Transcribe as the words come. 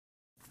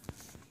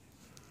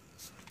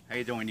How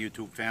you doing,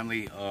 YouTube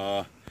family?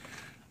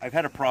 I've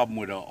had a problem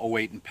with a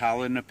 '08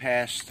 Impala in the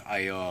past.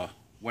 I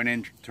went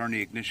in, turned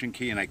the ignition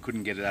key, and I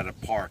couldn't get it out of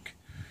park.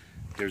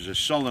 There's a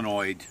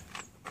solenoid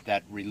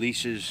that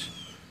releases,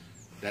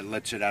 that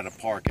lets it out of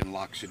park and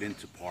locks it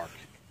into park.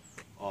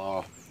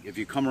 If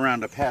you come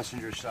around the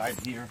passenger side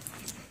here,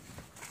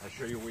 I'll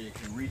show you where you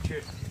can reach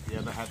it if you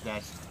ever have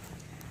that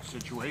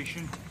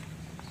situation.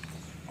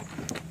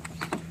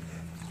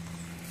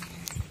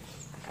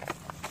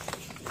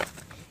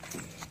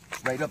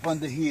 Right up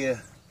under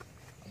here,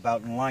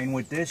 about in line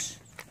with this,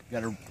 you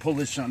got to pull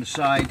this on the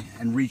side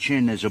and reach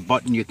in. There's a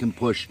button you can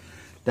push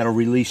that'll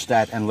release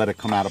that and let it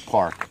come out of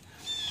park.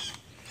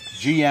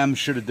 GM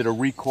should have did a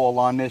recall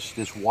on this.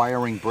 This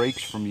wiring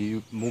breaks from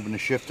you moving the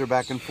shifter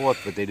back and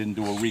forth, but they didn't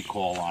do a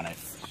recall on it.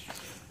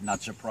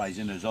 Not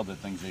surprising. There's other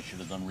things they should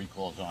have done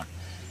recalls on.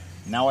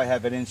 Now I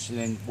have an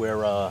incident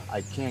where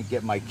I can't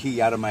get my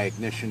key out of my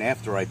ignition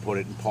after I put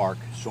it in park,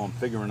 so I'm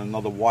figuring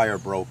another wire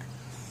broke.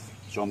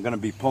 So I'm going to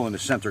be pulling the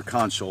center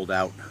console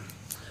out.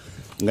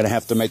 I'm going to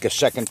have to make a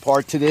second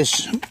part to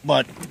this,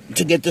 but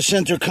to get the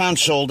center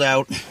console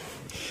out,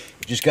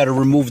 just got to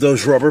remove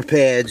those rubber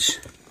pads.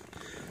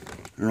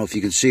 I don't know if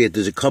you can see it.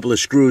 There's a couple of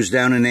screws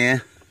down in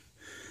there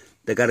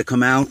that got to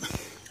come out.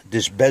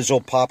 This bezel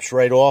pops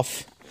right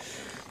off.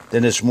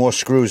 Then there's more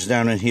screws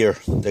down in here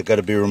that got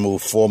to be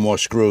removed. 4 more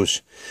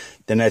screws.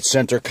 Then that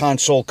center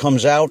console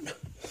comes out.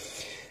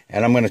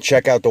 And I'm going to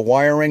check out the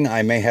wiring.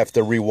 I may have to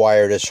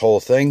rewire this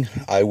whole thing.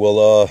 I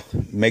will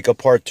make a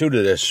part 2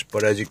 to this.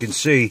 But as you can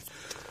see,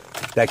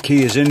 that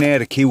key is in there.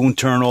 The key won't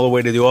turn all the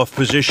way to the off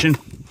position.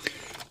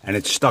 And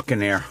it's stuck in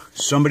there.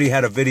 Somebody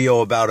had a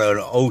video about an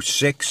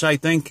 06, I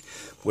think,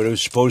 where there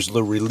was supposed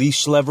to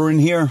release lever in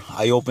here.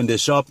 I opened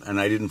this up and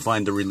I didn't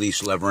find the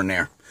release lever in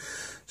there.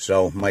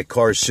 So my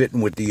car's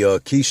sitting with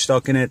the key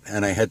stuck in it.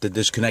 And I had to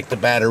disconnect the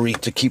battery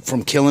to keep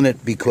from killing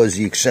it because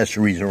the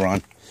accessories are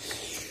on.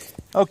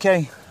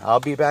 Okay, I'll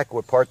be back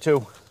with part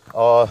 2.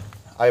 I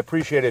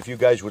appreciate it if you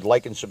guys would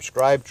like and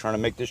subscribe, trying to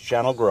make this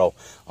channel grow.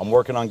 I'm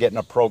working on getting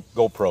a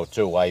GoPro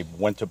too. I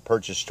went to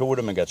purchase 2 of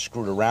them and got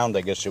screwed around.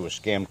 I guess it was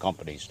scam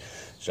companies.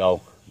 So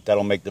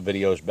that'll make the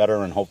videos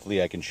better, and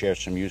hopefully I can share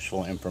some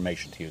useful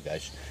information to you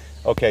guys.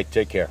 Okay,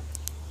 take care.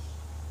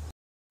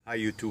 Hi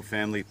YouTube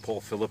family, Paul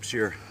Phillips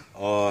here.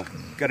 Got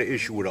an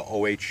issue with a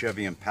 '08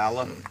 Chevy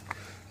Impala.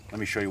 Let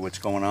me show you what's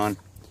going on.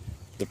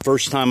 The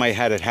first time I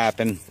had it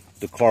happen,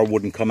 the car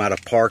wouldn't come out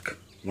of park.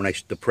 When I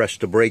depressed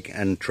the brake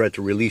and tried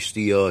to release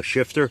the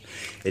shifter,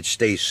 it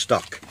stays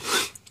stuck.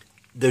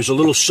 There's a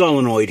little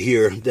solenoid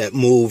here that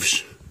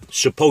moves,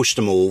 supposed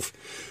to move,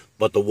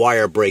 but the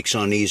wire breaks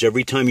on these.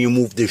 Every time you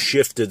move this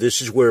shifter,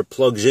 this is where it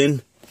plugs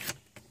in.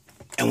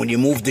 And when you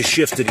move the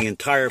shifter, the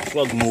entire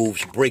plug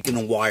moves, breaking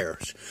the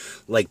wires,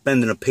 like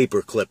bending a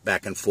paper clip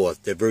back and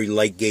forth. They're very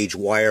light gauge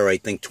wire, I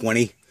think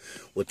 20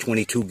 or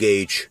 22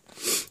 gauge.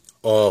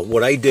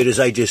 What I did is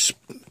I just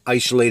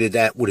isolated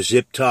that with a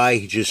zip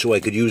tie just so I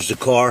could use the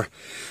car.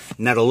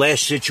 Now the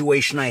last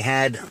situation I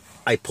had,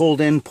 I pulled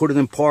in, put it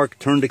in park,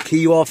 turned the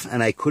key off,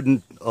 and I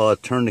couldn't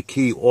turn the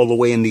key all the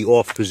way in the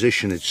off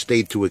position. It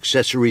stayed to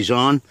accessories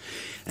on,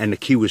 and the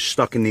key was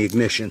stuck in the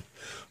ignition.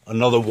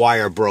 Another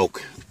wire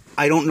broke.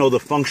 I don't know the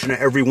function of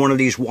every one of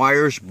these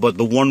wires, but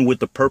the one with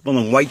the purple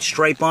and white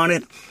stripe on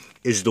it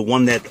is the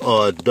one that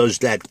does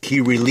that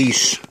key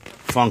release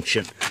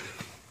function.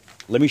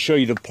 Let me show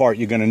you the part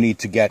you're going to need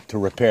to get to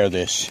repair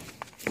this.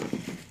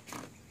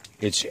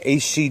 It's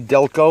AC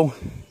Delco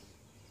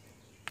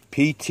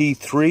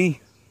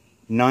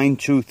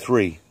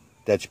PT3923.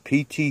 That's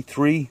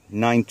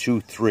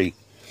PT3923.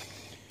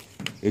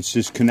 It's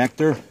this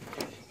connector.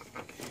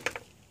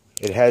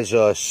 It has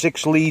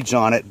 6 leads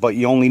on it, but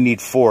you only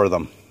need 4 of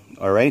them.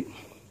 All right?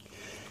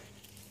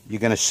 You're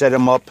going to set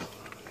them up.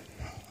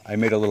 I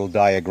made a little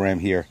diagram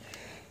here.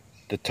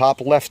 The top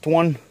left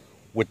one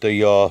with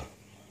the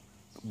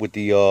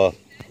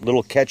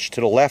little catch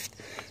to the left.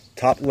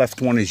 Top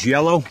left one is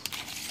yellow.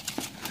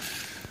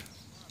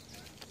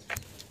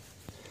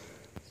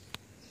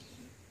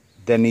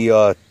 Then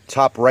the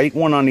top right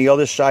one on the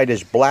other side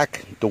is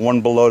black. The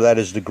one below that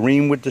is the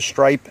green with the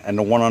stripe. And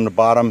the one on the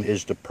bottom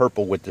is the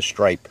purple with the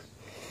stripe.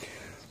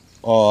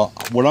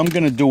 What I'm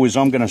going to do is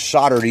I'm going to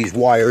solder these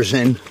wires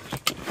in,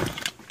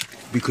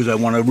 because I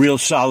want a real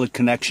solid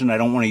connection. I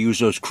don't want to use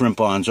those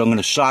crimp-ons. I'm going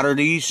to solder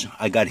these.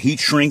 I got heat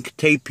shrink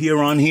tape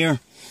here on here.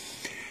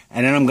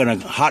 And then I'm going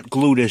to hot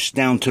glue this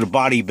down to the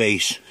body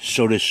base.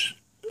 So this,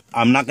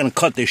 I'm not going to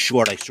cut this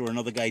short. I saw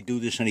another guy do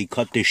this and he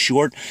cut this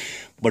short.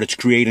 But it's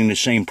creating the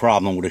same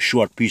problem with a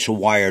short piece of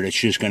wire that's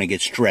just going to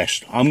get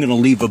stressed. I'm going to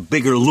leave a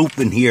bigger loop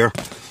in here.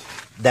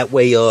 That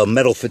way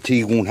metal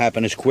fatigue won't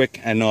happen as quick.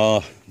 And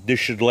this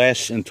should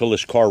last until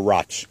this car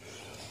rots.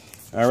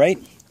 Alright?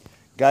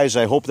 Guys,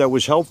 I hope that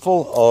was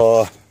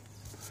helpful.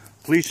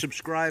 Please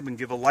subscribe and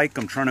give a like.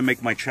 I'm trying to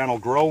make my channel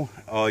grow.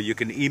 You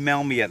can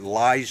email me at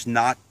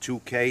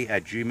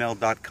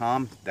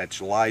liesnot2k@gmail.com. That's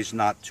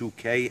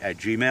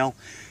liesnot2k@gmail.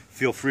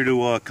 Feel free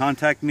to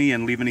contact me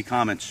and leave any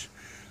comments.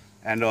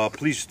 And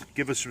please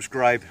give a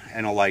subscribe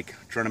and a like.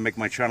 I'm trying to make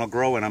my channel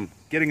grow, and I'm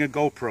getting a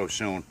GoPro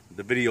soon.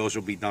 the videos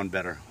will be done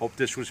better. Hope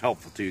this was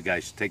helpful to you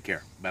guys. Take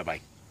care.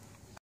 Bye-bye.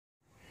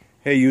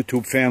 Hey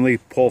YouTube family,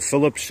 Paul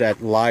Phillips at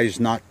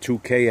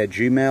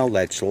liesnot2k@gmail.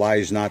 That's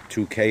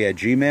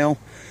liesnot2k@gmail.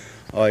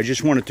 I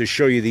just wanted to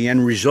show you the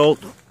end result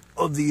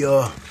of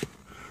the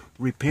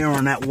repair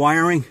on that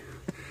wiring.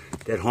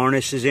 That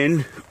harness is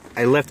in.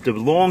 I left a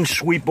long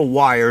sweep of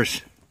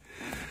wires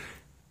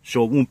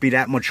so it won't be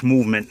that much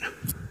movement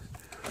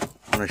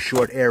on a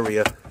short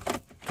area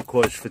to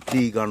cause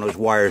fatigue on those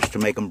wires to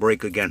make them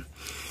break again.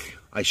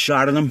 I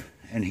soldered them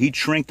and heat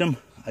shrinked them.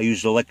 I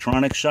used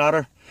electronic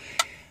solder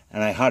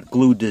and I hot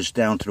glued this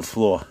down to the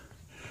floor.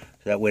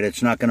 That way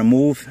it's not going to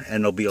move,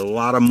 and there'll be a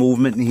lot of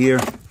movement in here,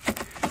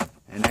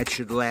 and that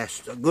should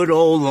last a good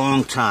old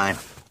long time.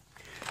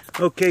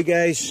 Okay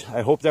guys,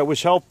 I hope that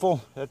was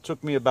helpful. That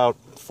took me about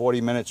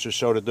 40 minutes or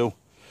so to do.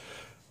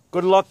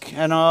 Good luck,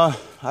 and I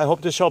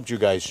hope this helped you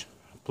guys.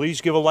 Please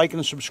give a like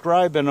and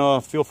subscribe,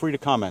 and feel free to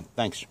comment.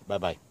 Thanks.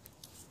 Bye-bye.